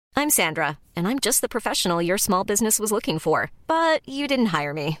I'm Sandra, and I'm just the professional your small business was looking for. But you didn't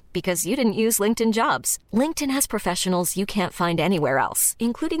hire me because you didn't use LinkedIn Jobs. LinkedIn has professionals you can't find anywhere else,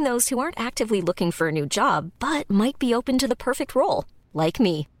 including those who aren't actively looking for a new job, but might be open to the perfect role, like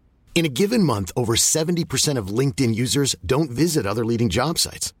me. In a given month, over 70% of LinkedIn users don't visit other leading job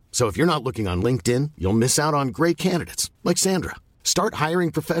sites. So if you're not looking on LinkedIn, you'll miss out on great candidates like Sandra. Start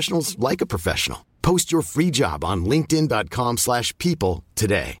hiring professionals like a professional. Post your free job on linkedin.com/people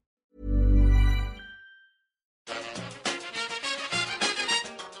today.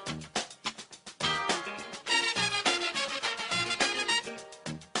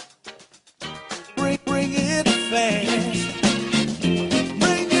 Bring it fast.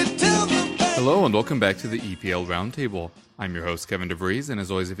 Hello and welcome back to the EPL Roundtable. I'm your host, Kevin DeVries, and as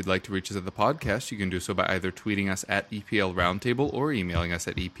always, if you'd like to reach us at the podcast, you can do so by either tweeting us at EPL Roundtable or emailing us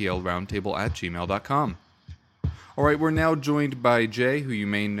at eplroundtable@gmail.com. All right, we're now joined by Jay, who you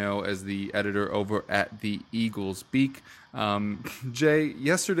may know as the editor over at the Eagles Beak. Jay,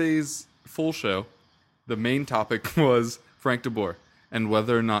 yesterday's full show, the main topic was Frank de Boer and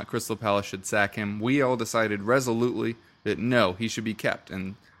whether or not Crystal Palace should sack him. We all decided resolutely that no, he should be kept,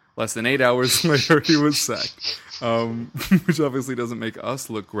 and less than 8 hours later, he was sacked, which obviously doesn't make us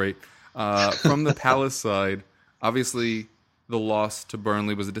look great. From the Palace side, obviously the loss to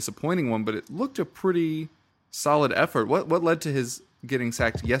Burnley was a disappointing one, but it looked a pretty solid effort. What led to his getting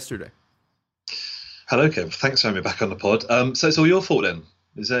sacked yesterday? Hello, Kev. Thanks for having me back on the pod. So it's all your fault then?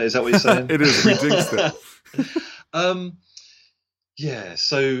 Is that what you're saying? It is. We jinxed it. Yeah,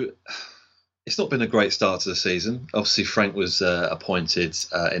 so it's not been a great start to the season. Obviously, Frank was appointed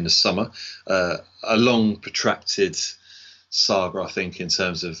in the summer. A long, protracted saga, I think, in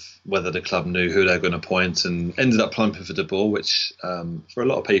terms of whether the club knew who they were going to appoint, and ended up plumping for De Boer, which for a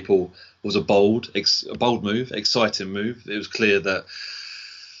lot of people was a bold move, exciting move. It was clear that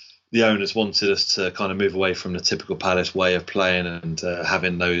the owners wanted us to kind of move away from the typical Palace way of playing and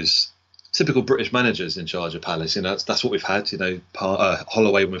having those typical British managers in charge of Palace. You know, that's what we've had. You know,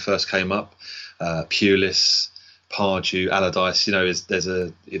 Holloway when we first came up, Pulis, Pardew, Allardyce. You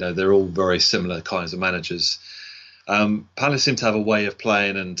know, they're all very similar kinds of managers. Palace seem to have a way of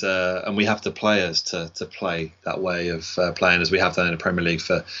playing, and we have the players to play that way of playing, as we have done in the Premier League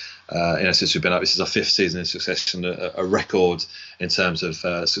for since we've been up. This is our 5th season in succession, a record in terms of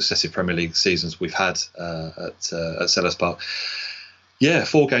successive Premier League seasons we've had at Selhurst Park. Yeah,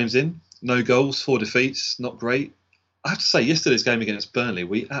 4 games in. No goals, 4 defeats, not great. I have to say, yesterday's game against Burnley,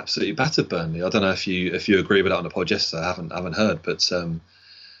 we absolutely battered Burnley. I don't know if you agree with that on the pod yesterday. I haven't heard, but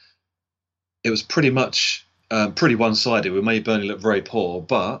it was pretty much pretty one-sided. We made Burnley look very poor,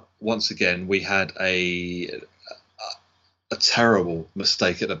 but once again we had a terrible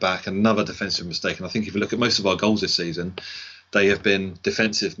mistake at the back, another defensive mistake. And I think if you look at most of our goals this season, they have been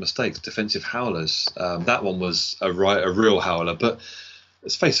defensive mistakes, defensive howlers. That one was a real howler, but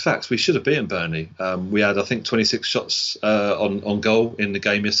let's face facts, we should have beaten Burnley. We had, I think, 26 shots on goal in the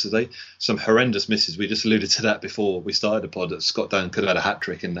game yesterday. Some horrendous misses. We just alluded to that before we started the pod, that Scott Dann could have had a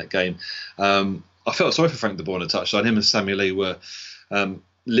hat-trick in that game. I felt sorry for Frank de Boer on the touchline. Him and Samuel Lee were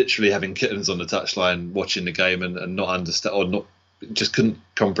literally having kittens on the touchline watching the game and not understand, or not, just couldn't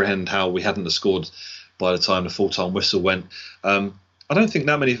comprehend how we hadn't scored by the time the full-time whistle went. I don't think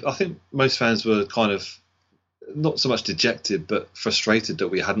that many. I think most fans were kind of not so much dejected, but frustrated that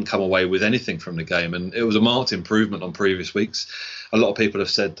we hadn't come away with anything from the game. And it was a marked improvement on previous weeks. A lot of people have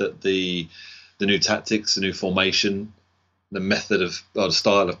said that the new tactics, the new formation, the method of, or the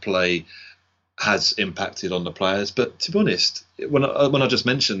style of play has impacted on the players. But to be honest, when I just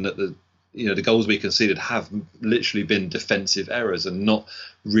mentioned that the goals we conceded have literally been defensive errors and not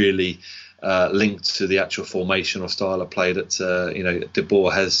really linked to the actual formation or style of play that De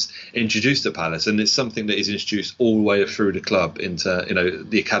Boer has introduced at Palace, and it's something that is introduced all the way through the club into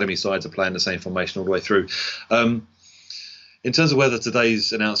the academy sides are playing the same formation all the way through. In terms of whether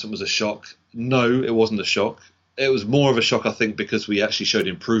today's announcement was a shock, no, it wasn't a shock. It was more of a shock, I think, because we actually showed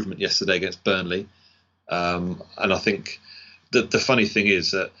improvement yesterday against Burnley, and I think the funny thing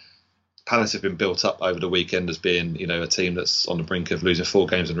is that Palace have been built up over the weekend as being, a team that's on the brink of losing 4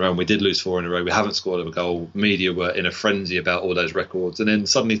 games in a row. And we did lose 4 in a row. We haven't scored a goal. Media were in a frenzy about all those records. And then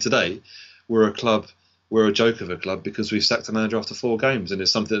suddenly today, we're a joke of a club because we've sacked a manager after 4 games. And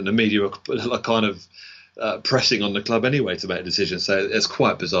it's something that the media are kind of pressing on the club anyway to make a decision. So it's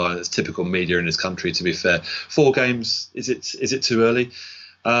quite bizarre. It's typical media in this country, to be fair. 4 games, is it too early?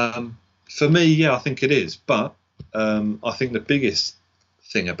 For me, yeah, I think it is. But I think the biggest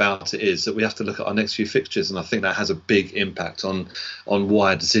thing about it is that we have to look at our next few fixtures, and I think that has a big impact on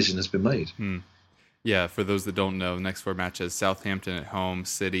why a decision has been made. Yeah, for those that don't know, the next 4 matches: Southampton at home,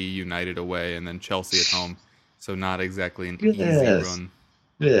 City, United away, and then Chelsea at home. So not exactly an easy run.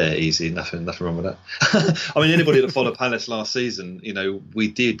 Yeah, easy. Nothing wrong with that. I mean, anybody that followed Palace last season, we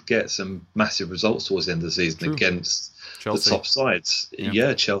did get some massive results towards the end of the season against Chelsea. The top sides.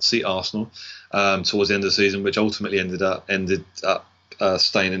 Yeah, Chelsea, Arsenal, towards the end of the season, which ultimately ended up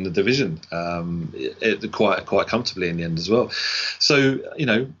staying in the division quite comfortably in the end as well. So,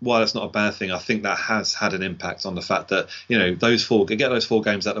 while that's not a bad thing, I think that has had an impact on the fact that, those 4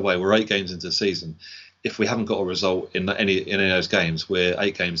 games out of the way. We're 8 games into the season. If we haven't got a result in any of those games, we're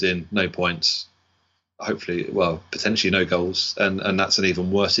 8 games in, no points, hopefully, potentially no goals, and that's an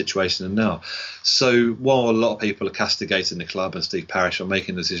even worse situation than now. So while a lot of people are castigating the club and Steve Parish for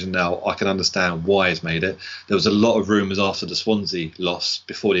making the decision now, I can understand why he's made it. There was a lot of rumours after the Swansea loss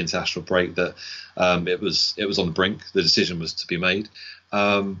before the international break that it was on the brink. The decision was to be made.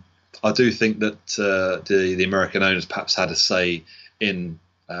 I do think that the American owners perhaps had a say in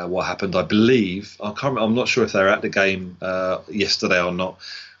what happened. I believe I'm not sure if they were at the game yesterday or not.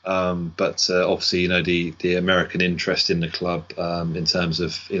 But obviously, the American interest in the club, in terms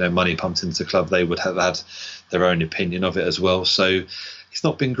of money pumped into the club, they would have had their own opinion of it as well. So it's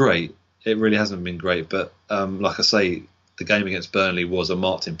not been great. It really hasn't been great. But like I say, the game against Burnley was a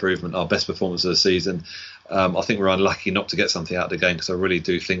marked improvement, our best performance of the season. I think we're unlucky not to get something out of the game, because I really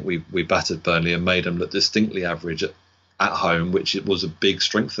do think we battered Burnley and made them look distinctly average at home, which it was a big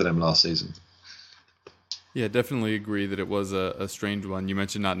strength for them last season. Yeah, definitely agree that it was a strange one. You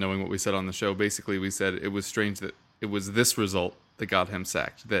mentioned not knowing what we said on the show. Basically, we said it was strange that it was this result that got him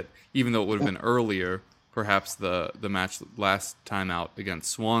sacked. That even though it would have been earlier, perhaps the match last time out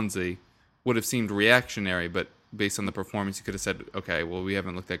against Swansea would have seemed reactionary, but based on the performance, you could have said, okay, well, we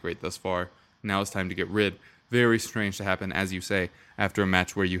haven't looked that great thus far. Now it's time to get rid. Very strange to happen, as you say, after a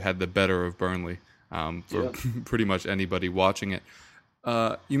match where you had the better of Burnley, for pretty much anybody watching it.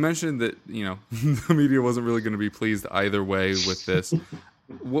 You mentioned that the media wasn't really going to be pleased either way with this.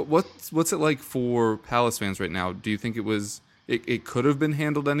 What's it like for Palace fans right now? Do you think it could have been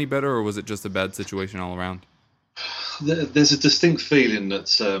handled any better, or was it just a bad situation all around? There's a distinct feeling that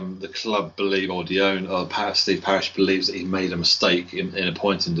the club believe, or the owner, Steve Parish believes that he made a mistake in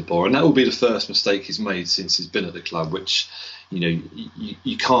appointing De Boer, and that will be the first mistake he's made since he's been at the club. Which you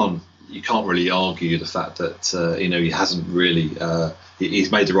can't really argue the fact that he hasn't really.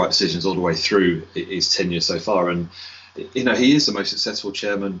 He's made the right decisions all the way through his tenure so far, and he is the most successful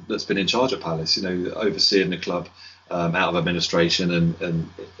chairman that's been in charge of Palace. Overseeing the club out of administration and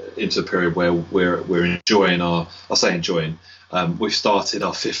into a period where we're enjoying we've started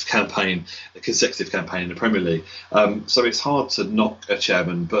our 5th consecutive campaign in the Premier League. So it's hard to knock a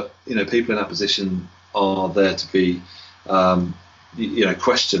chairman, but people in that position are there to be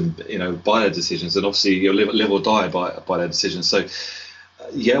questioned by their decisions, and obviously you live or die by their decisions. So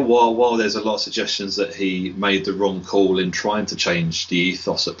while there's a lot of suggestions that he made the wrong call in trying to change the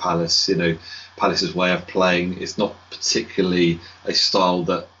ethos at Palace, Palace's way of playing is not particularly a style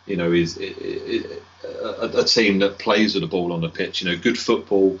that is a team that plays with the ball on the pitch. Good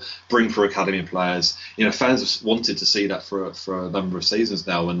football, bring for academy players. Fans have wanted to see that for a number of seasons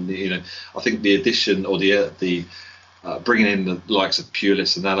now, and I think the addition or the bringing in the likes of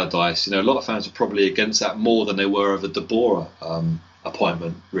Pulis and Allardyce, a lot of fans are probably against that more than they were of the De Boer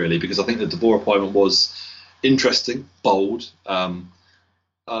appointment, really, because I think the De Boer appointment was interesting, bold,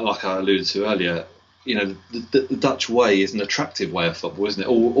 like I alluded to earlier. The Dutch way is an attractive way of football, isn't it?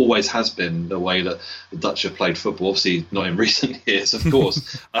 Always has been the way that the Dutch have played football. Obviously, not in recent years, of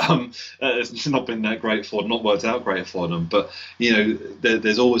course. It's not been that great for them, not worked out great for them. But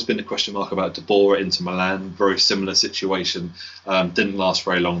there's always been a question mark about De Boer at Inter Milan. Very similar situation. Didn't last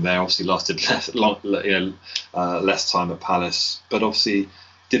very long there. Obviously, lasted less time at Palace, but obviously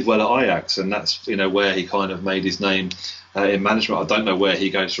did well at Ajax, and that's where he kind of made his name. In management. I don't know where he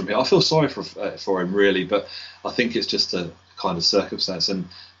goes from here. I feel sorry for him, really, but I think it's just a kind of circumstance, and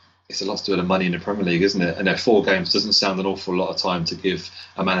it's a lot to do with the money in the Premier League, isn't it? And 4 games doesn't sound an awful lot of time to give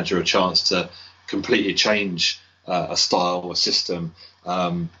a manager a chance to completely change a style, a system,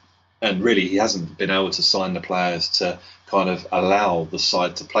 and really he hasn't been able to sign the players to kind of allow the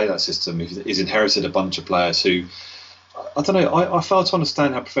side to play that system. He's inherited a bunch of players who, I don't know, I fail to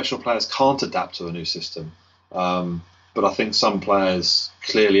understand how professional players can't adapt to a new system. But I think some players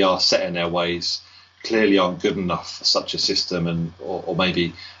clearly are set in their ways, clearly aren't good enough for such a system, or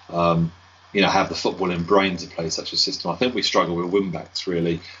maybe have the footballing brain to play such a system. I think we struggle with wing-backs,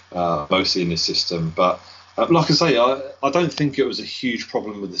 really, mostly in this system. But like I say, I don't think it was a huge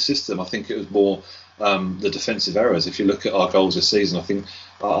problem with the system. I think it was more the defensive errors. If you look at our goals this season, I think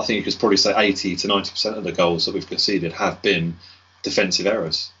you could probably say 80 to 90% of the goals that we've conceded have been defensive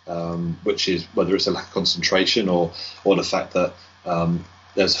errors, which is whether it's a lack of concentration or the fact that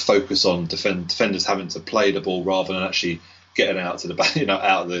there's a focus on defenders having to play the ball rather than actually getting out to the back,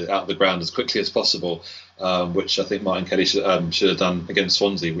 out of the ground as quickly as possible, which I think Martin Kelly should have done against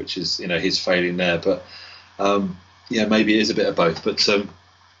Swansea, which is his failing there. But maybe it is a bit of both. But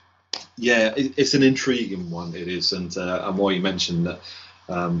it's an intriguing one. It is, and why you mentioned that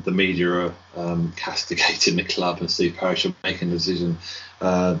the media are castigating the club and Steve Parish are making a decision.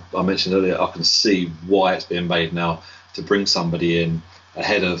 I mentioned earlier, I can see why it's being made now to bring somebody in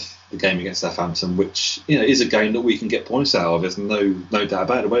ahead of the game against Southampton, which is a game that we can get points out of. There's no doubt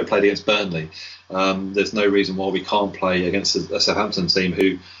about it. The way we played against Burnley, there's no reason why we can't play against a Southampton team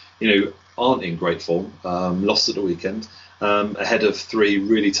who, aren't in great form, lost at the weekend, ahead of 3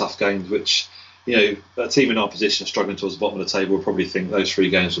 really tough games, which a team in our position struggling towards the bottom of the table will probably think those 3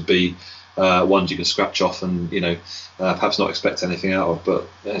 games would be ones you can scratch off and perhaps not expect anything out of. But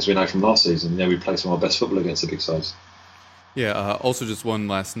as we know from last season, we played some of our best football against the big sides. Yeah, also just one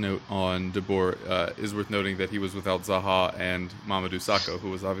last note on De Boer. Is worth noting that he was without Zaha and Mamadou Sakho, who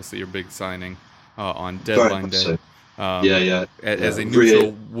was obviously your big signing on deadline day. So. As a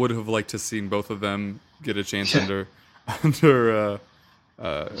neutral, would have liked to seen both of them get a chance under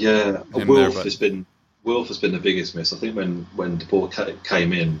Wilf has been the biggest miss. I think when De Boer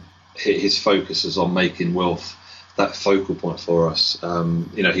came in, his focus was on making Wilf that focal point for us.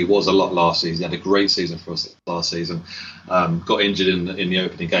 He was a lot last season. He had a great season for us last season. Got injured in the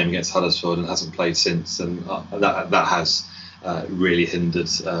opening game against Huddersfield and hasn't played since. And that has really hindered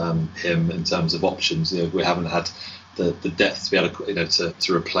him in terms of options. We haven't had the depth to be able to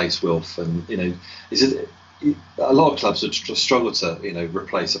to replace Wilf. And a lot of clubs would struggle to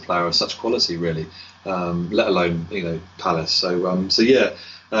replace a player of such quality, really, let alone Palace. So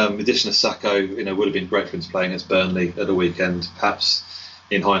addition of Sakho, would have been great for him to play against Burnley at the weekend. Perhaps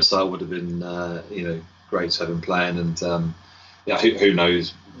in hindsight would have been great to have him playing, and who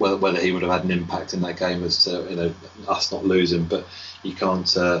knows whether he would have had an impact in that game as to us not losing. But you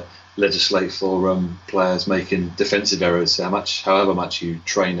can't legislate for players making defensive errors. However much you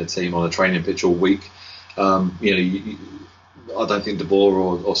train a team on a training pitch all week, I don't think De Boer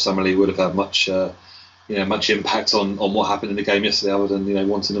or Summerlee would have had much impact on what happened in the game yesterday, other than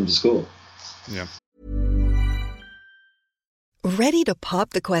wanting them to score. Yeah. Ready to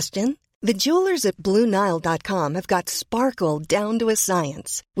pop the question? The jewelers at BlueNile.com have got sparkle down to a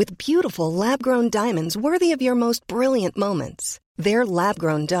science with beautiful lab-grown diamonds worthy of your most brilliant moments. Their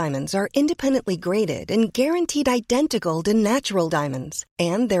lab-grown diamonds are independently graded and guaranteed identical to natural diamonds,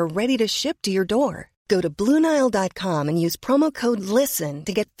 and they're ready to ship to your door. Go to BlueNile.com and use promo code LISTEN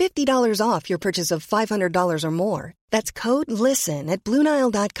to get $50 off your purchase of $500 or more. That's code LISTEN at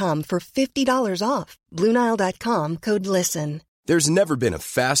BlueNile.com for $50 off. BlueNile.com, code LISTEN. There's never been a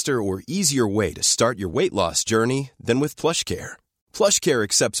faster or easier way to start your weight loss journey than with PlushCare. PlushCare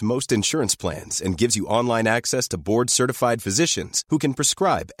accepts most insurance plans and gives you online access to board-certified physicians who can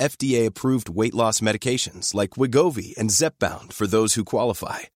prescribe FDA-approved weight loss medications like Wegovy and Zepbound for those who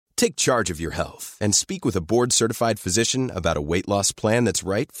qualify. Take charge of your health and speak with a board-certified physician about a weight loss plan that's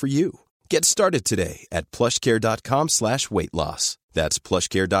right for you. Get started today at plushcare.com/weight loss. That's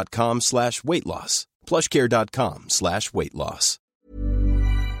plushcare.com/weight loss. plushcare.com/weight loss.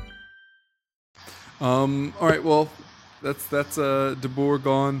 All right, well, that's De Boer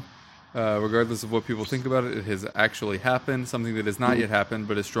gone. Regardless of what people think about it, it has actually happened. Something that has not yet happened,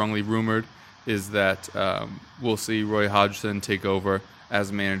 but is strongly rumored, is that we'll see Roy Hodgson take over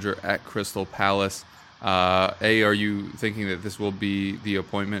as manager at Crystal Palace. A, are you thinking that this will be the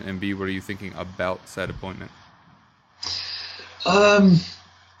appointment? And B, what are you thinking about said appointment?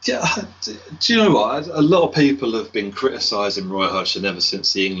 Do you know what? A lot of people have been criticising Roy Hodgson ever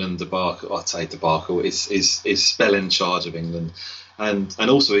since the England debacle. I'd say debacle is spell in charge of England, and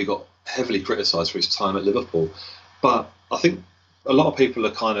also he got heavily criticised for his time at Liverpool. But I think a lot of people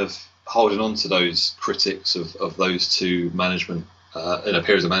are kind of holding on to those critics of those two management in a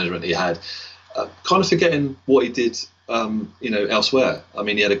period of management he had, kind of forgetting what he did, elsewhere. I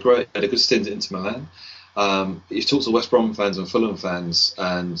mean, he had a good stint at Inter Milan. You talk to West Brom fans and Fulham fans,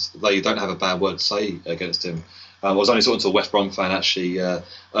 and they don't have a bad word to say against him. I was only talking to a West Brom fan actually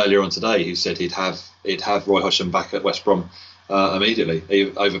earlier on today who said he'd have Roy Hodgson back at West Brom immediately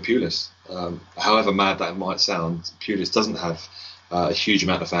over Pulis. However mad that might sound, Pulis doesn't have a huge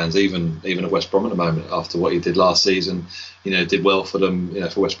amount of fans, even at West Brom at the moment. After what he did last season, did well for them,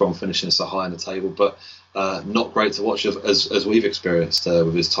 for West Brom finishing so high in the table, but not great to watch as we've experienced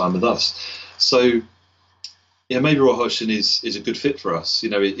with his time with us. So Yeah, maybe Roy Hodgson is a good fit for us.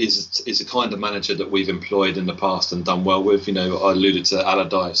 Is a kind of manager that we've employed in the past and done well with. I alluded to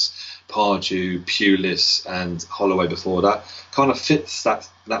Allardyce, Pardew, Pulis, and Holloway before that. Kind of fits that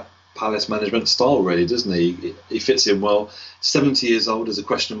Palace management style, really, doesn't he? He fits in well. 70 years old is a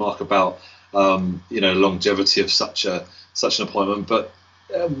question mark about longevity of such an appointment, but.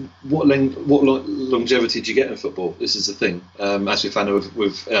 What longevity do you get in football? This is the thing. As we found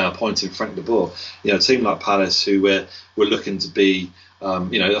with appointing Frank de Boer, a team like Palace, who we're looking to be,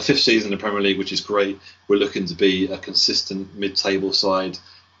 a fifth season in the Premier League, which is great. We're looking to be a consistent mid-table side.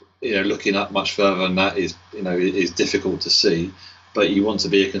 Looking up much further than that is difficult to see. But you want to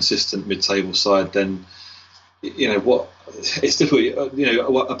be a consistent mid-table side, then it's difficult.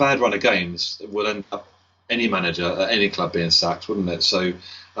 A bad run of games will end up any manager at any club being sacked, wouldn't it? So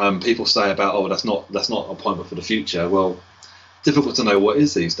people say about, that's not an appointment for the future. Well, difficult to know what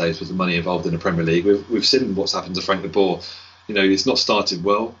is these days with the money involved in the Premier League. We've seen what's happened to Frank de Boer. It's not started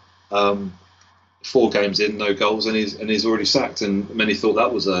well. 4 games in, no goals, and he's already sacked. And many thought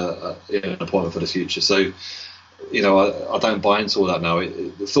that was an appointment for the future. So I don't buy into all that now.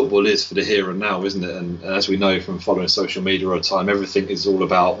 The football is for the here and now, isn't it? And as we know from following social media all the time, everything is all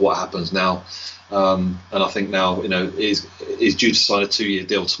about what happens now. And I think now, he's due to sign a 2-year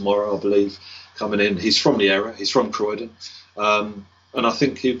deal tomorrow, I believe, coming in. He's from the area. He's from Croydon. And I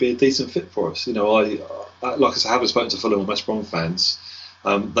think he'd be a decent fit for us. Like I said, I haven't spoken to Fulham and West Brom fans.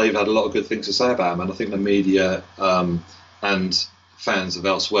 They've had a lot of good things to say about him. And I think the media and fans of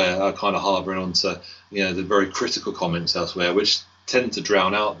elsewhere are kind of harbouring onto, the very critical comments elsewhere, which tend to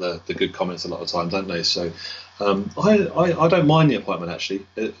drown out the good comments a lot of the time, don't they? So I don't mind the appointment, actually.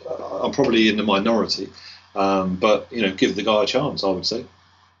 I'm probably in the minority, but give the guy a chance, I would say.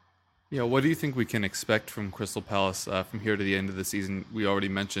 Yeah, what do you think we can expect from Crystal Palace from here to the end of the season? We already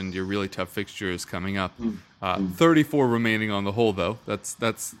mentioned your really tough fixtures coming up. 34 remaining on the whole, though.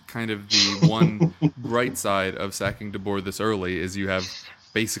 That's kind of the one bright side of sacking de Boer this early, is you have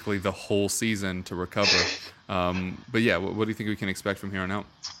basically the whole season to recover. But yeah, what do you think we can expect from here on out?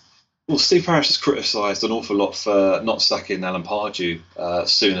 Well, Steve Parish has criticised an awful lot for not sacking Alan Pardew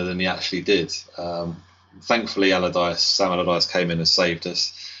sooner than he actually did. Thankfully, Sam Allardyce came in and saved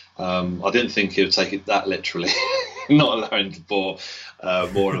us. I didn't think he would take it that literally, not allowing de Boer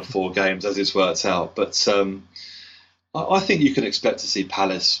more than 4 games as it's worked out. But I think you can expect to see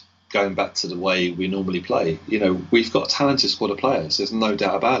Palace going back to the way we normally play. We've got a talented squad of players. There's no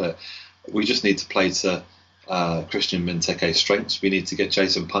doubt about it. We just need to play to Christian Benteke's strengths. We need to get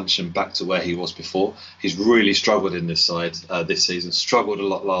Jason Puncheon back to where he was before. He's really struggled in this side this season, struggled a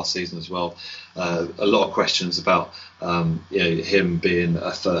lot last season as well. A lot of questions about him being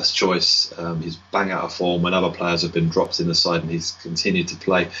a first choice. He's bang out of form when other players have been dropped in the side, and he's continued to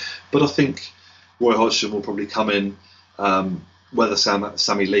play. But I think Roy Hodgson will probably come in. Whether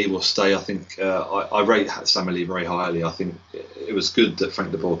Sammy Lee will stay, I think I rate Sammy Lee very highly. I think it was good that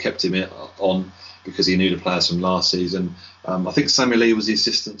Frank de Boer kept him on, because he knew the players from last season. I think Sammy Lee was the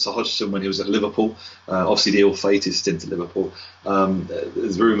assistant to Hodgson when he was at Liverpool. Obviously, the ill-fated stint at Liverpool.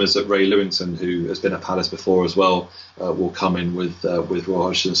 There's rumours that Ray Lewington, who has been at Palace before as well, will come in with Roy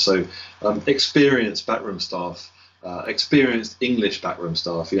Hodgson. So experienced backroom staff. Experienced English backroom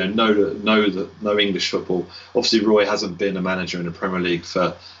staff, know English football. Obviously, Roy hasn't been a manager in the Premier League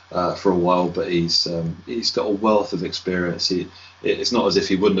for a while, but he's got a wealth of experience. It's not as if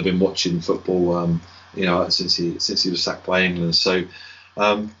he wouldn't have been watching football, since he was sacked by England. So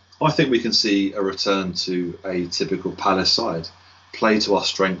I think we can see a return to a typical Palace side, play to our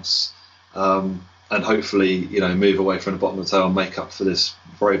strengths, and hopefully, move away from the bottom of the table and make up for this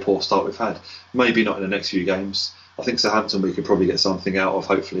very poor start we've had. Maybe not in the next few games. I think Southampton we could probably get something out of,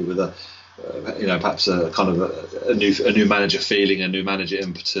 hopefully with a, perhaps a kind of a new manager feeling, a new manager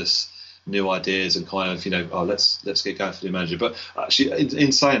impetus, new ideas, and kind of let's get going for the new manager. But actually,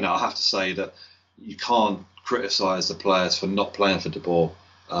 in saying that, I have to say that you can't criticise the players for not playing for de Boer.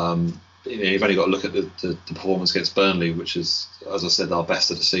 You've only got to look at the performance against Burnley, which is, as I said, our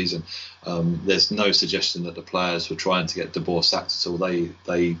best of the season. There's no suggestion that the players were trying to get de Boer sacked at all.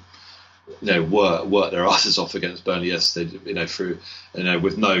 They worked their asses off against Burnley yesterday,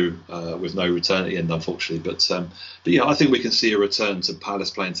 with no return at the end, unfortunately. But yeah, I think we can see a return to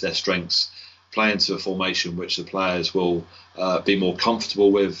Palace playing to their strengths, playing to a formation which the players will be more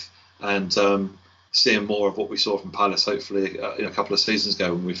comfortable with, and seeing more of what we saw from Palace, hopefully, a couple of seasons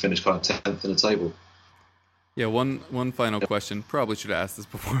ago when we finished kind of 10th in the table. Yeah, one final question. Probably should have asked this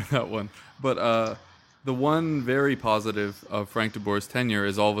before that one, but the one very positive of Frank de Boer's tenure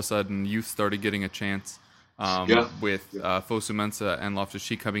is all of a sudden youth started getting a chance with Fosu Mensah and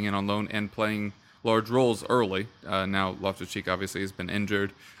Loftus-Cheek coming in on loan and playing large roles early. Now Loftus-Cheek obviously has been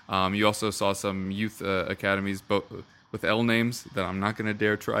injured. You also saw some youth academies with L names that I'm not going to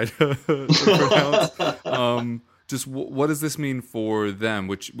dare try to pronounce. Just what does this mean for them,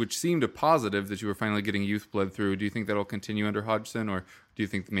 which seemed a positive that you were finally getting youth blood through? Do you think that'll continue under Hodgson, or do you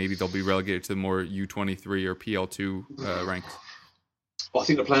think maybe they'll be relegated to more U23 or PL2 ranks? Well, I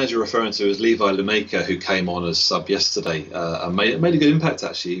think the players you're referring to is Levi Lumeka, who came on as sub yesterday and made a good impact,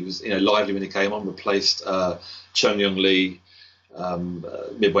 actually. He was lively when he came on, replaced Chung Young Lee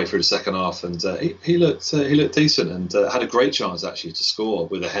midway through the second half, and he looked decent and had a great chance actually to score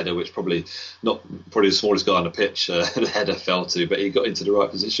with a header, which probably the smallest guy on the pitch the header fell to, but he got into the right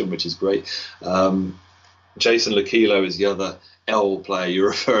position, which is great. Jason Lokilo is the other L player you're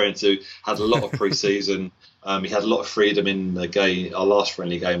referring to. Had a lot of pre-season. He had a lot of freedom in the game, our last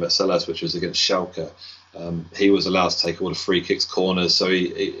friendly game at Selhurst, which was against Schalke. He was allowed to take all the free kicks, corners, so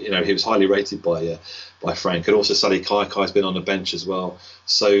he was highly rated by Frank. And also Sally Kaikai's been on the bench as well.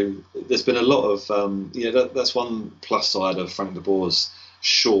 So there's been a lot of that's one plus side of Frank de Boer's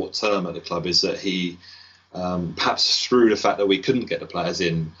short term at the club, is that he perhaps through the fact that we couldn't get the players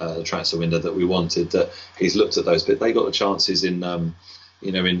in the transfer window that we wanted, that he's looked at those, but they got the chances in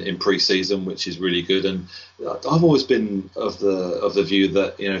pre-season, which is really good. And I've always been of the view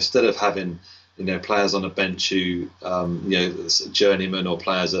that instead of having players on the bench who journeymen or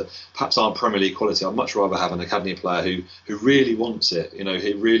players that perhaps aren't Premier League quality, I'd much rather have an academy player who really wants it.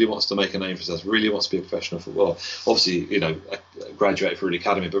 He really wants to make a name for himself, really wants to be a professional footballer. Obviously, graduated through the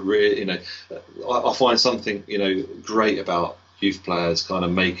academy, but really, I find something great about youth players kind of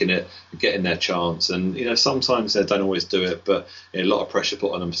making it, getting their chance, and sometimes they don't always do it, but a lot of pressure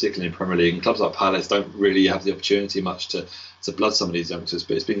put on them, particularly in Premier League. And clubs like Palace don't really have the opportunity much to blood some of these youngsters,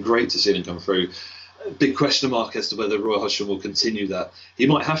 but it's been great to see them come through. Big question mark as to whether Roy Hodgson will continue that. He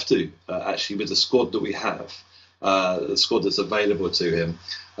might have to, actually, with the squad that we have, the squad that's available to him.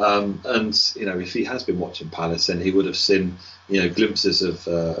 And if he has been watching Palace, then he would have seen glimpses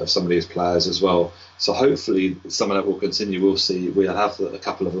of some of these players as well. So hopefully some of that will continue. We'll have a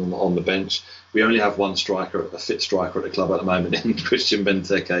couple of them on the bench. We only have one striker, a fit striker at the club at the moment, in Christian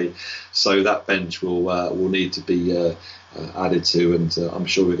Benteke. So that bench will need to be added to, and I'm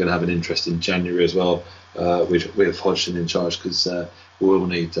sure we're going to have an interest in January as well with Hodgson in charge, because we will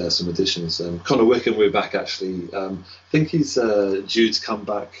need some additions. Connor Wickham, we're back actually. I think he's due to come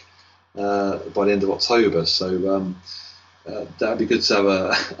back by the end of October, so that'd be good to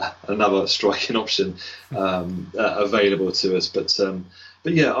have another striking option available to us.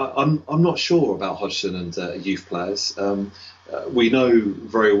 But yeah, I'm not sure about Hodgson and youth players. We know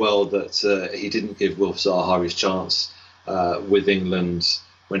very well that he didn't give Wilf Zaha his chance with England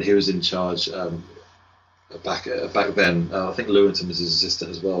when he was in charge back then. I think Lewington was his assistant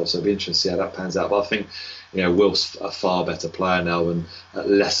as well, so it'd be interesting to see how that pans out. But I think Wilf's a far better player now, and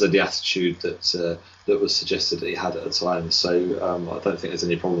less of the attitude that was suggested that he had at the time. So I don't think there's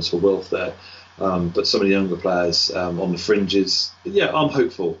any problems for Wilf there. But some of the younger players on the fringes, yeah, I'm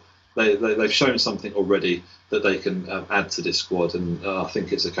hopeful. They've shown something already that they can add to this squad, and I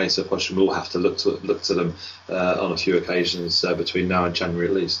think it's a case of Hodgson will have to look to them on a few occasions between now and January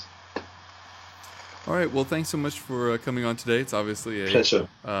at least. All right. Well, thanks so much for coming on today. It's obviously a pleasure.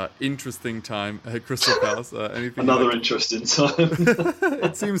 Interesting time at Crystal Palace. Another interesting time.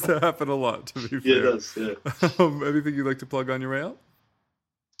 It seems to happen a lot, to be fair. Yeah, it does. Yeah. Anything you'd like to plug on your way out?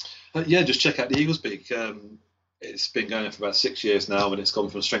 Yeah, just check out the Eagles Peak. It's been going on for about 6 years now, and it's gone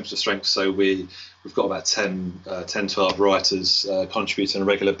from strength to strength. So we've got about 12 writers contributing on a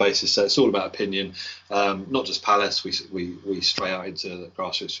regular basis. So it's all about opinion, not just Palace. We stray out into the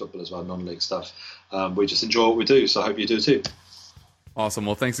grassroots football as well, non-league stuff. We just enjoy what we do, so I hope you do too. Awesome.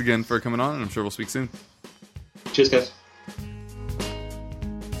 Well, thanks again for coming on, and I'm sure we'll speak soon. Cheers, Kev.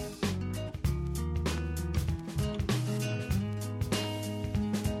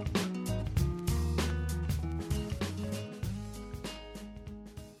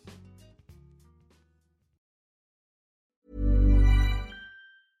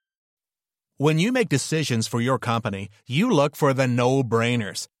 When you make decisions for your company, you look for the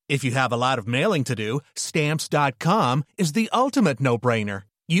no-brainers. If you have a lot of mailing to do, Stamps.com is the ultimate no-brainer.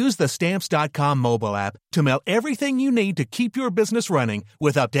 Use the Stamps.com mobile app to mail everything you need to keep your business running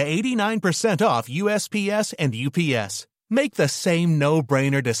with up to 89% off USPS and UPS. Make the same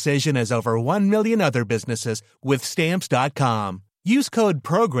no-brainer decision as over 1 million other businesses with Stamps.com. Use code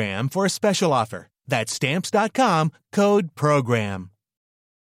PROGRAM for a special offer. That's Stamps.com, code PROGRAM.